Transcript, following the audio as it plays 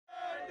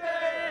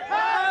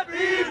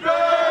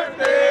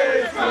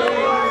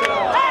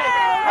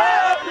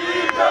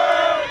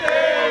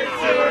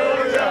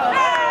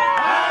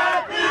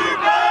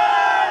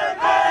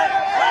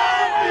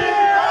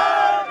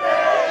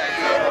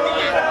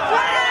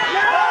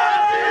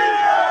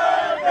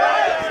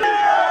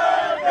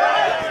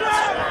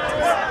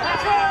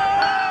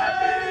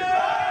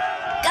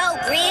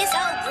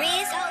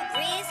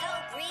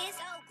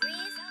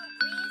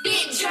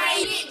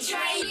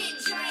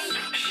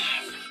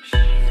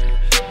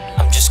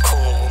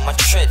my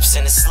trips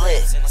and it's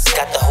lit.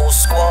 Got the whole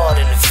squad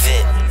in the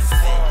VIP.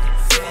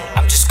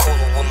 I'm just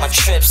coolin' with my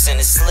trips and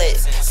it's lit.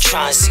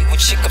 Tryna see what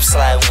chick I'm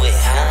slide with,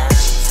 huh?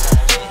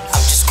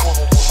 I'm just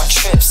coolin' with my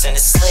trips and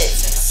it's lit.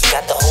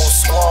 Got the whole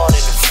squad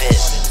in the VIP.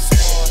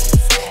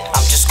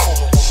 I'm just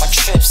coolin' with my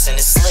trips and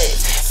it's lit.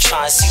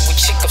 Tryna see what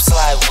chick I'm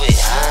slide with,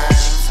 huh?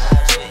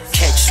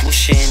 Catch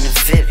Swisher in the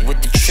VIP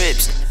with the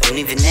trips. Don't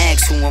even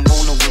ask who I'm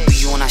rollin' with,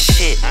 we on our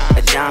shit.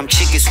 A dime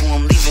chick is who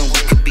I'm leaving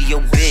with, could be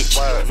your bitch.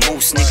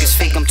 Most niggas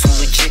fake, I'm too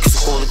legit, so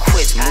call it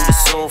quits. Move it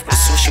soft, but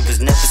Swisher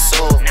was never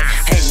soft.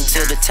 Heading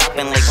to the top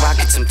and like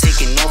rockets, I'm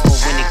taking off. But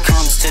when it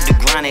comes to the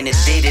grind and the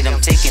day that I'm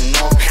taking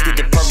off, did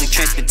the public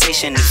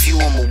transportation, if you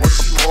I'ma whip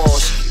a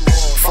Porsche.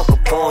 Fuck a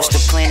Porsche,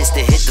 the plan is to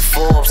hit the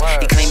Forbes.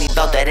 He claim he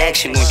bout that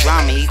action with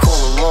drama, he call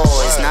it law.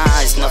 It's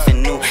it's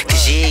nothing new,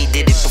 cause yeah, he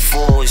did it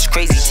before. It's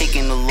crazy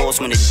taking the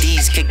loss when the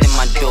D's kicked in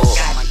my door.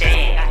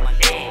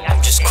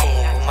 I'm just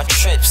coolin' with my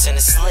trips and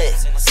it's lit.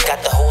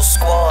 Got the whole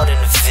squad in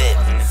the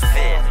VIP.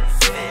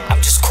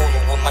 I'm just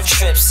coolin' with my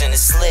trips and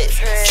it's lit.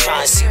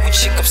 Tryna see what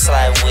chick I'm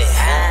slide with,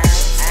 huh?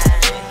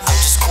 I'm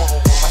just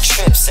coolin' with my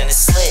trips and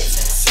it's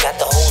lit. Got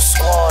the whole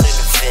squad in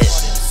the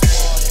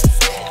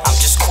VIP. I'm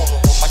just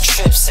coolin' with my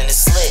trips and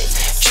it's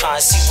lit.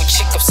 Tryna see what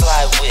chick I'm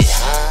slide with,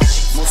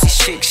 huh? Most these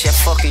chicks, yeah,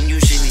 fucking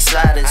usually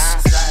sliders.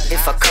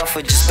 If I cuff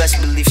her, just best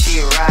believe she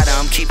a rider.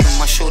 I'm keeping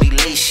my shorty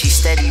lace, she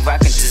steady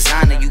rockin'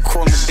 designer. You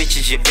callin'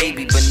 bitches your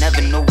baby, but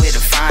never know where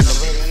to find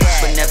them.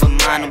 But never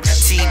mind them,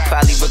 T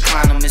probably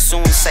recline them. It's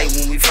on sight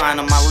when we find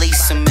them. I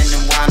lace them and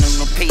then wind them.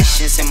 No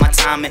patience in my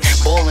timing.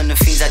 Ballin' the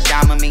fiends I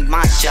diamond. Make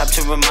my job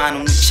to remind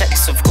them. The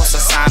checks, of course I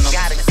sign them.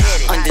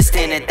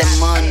 Understand that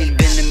money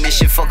been the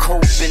mission. Fuck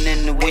hoping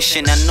and the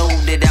wishing. I know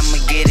that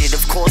I'ma get it.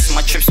 Of course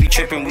my trips be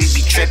trippin', we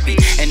be trippy.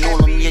 And all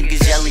them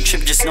niggas yelling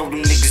trip, just know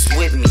them niggas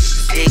with me.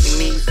 Dig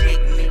me?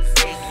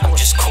 I'm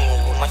just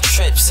coolin' with my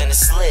trips and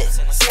it's lit.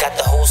 Got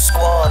the whole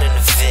squad in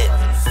the VIP.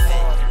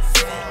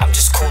 I'm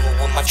just coolin'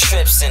 with my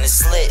trips and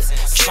it's lit.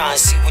 Tryna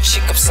see what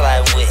chick I'm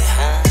slide with,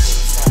 huh?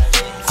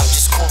 I'm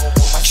just coolin'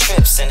 with my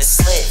trips and it's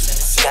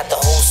lit. Got the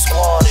whole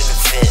squad in the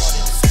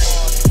VIP.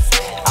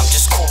 I'm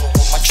just coolin'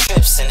 with my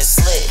trips and it's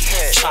lit.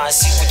 Tryna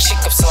see what chick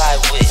I'm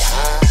slide with,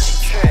 huh?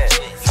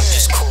 I'm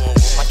just coolin'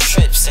 with my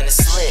trips and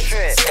it's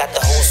lit. Got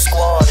the whole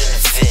squad in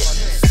the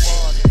VIP.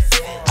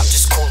 I'm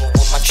just coolin'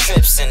 with my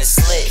trips and it's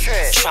lit.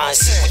 Tryna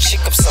see what chick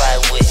I'm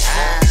slide with,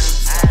 huh?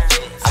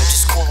 I'm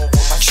just coolin'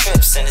 with my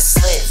trips and it's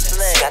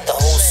lit. Got the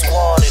whole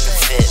squad in the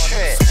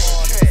VIP.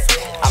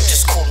 I'm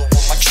just coolin'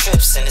 with my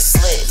trips and it's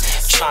lit.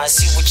 Tryna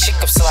see what chick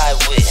I'm slide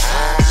with,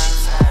 huh?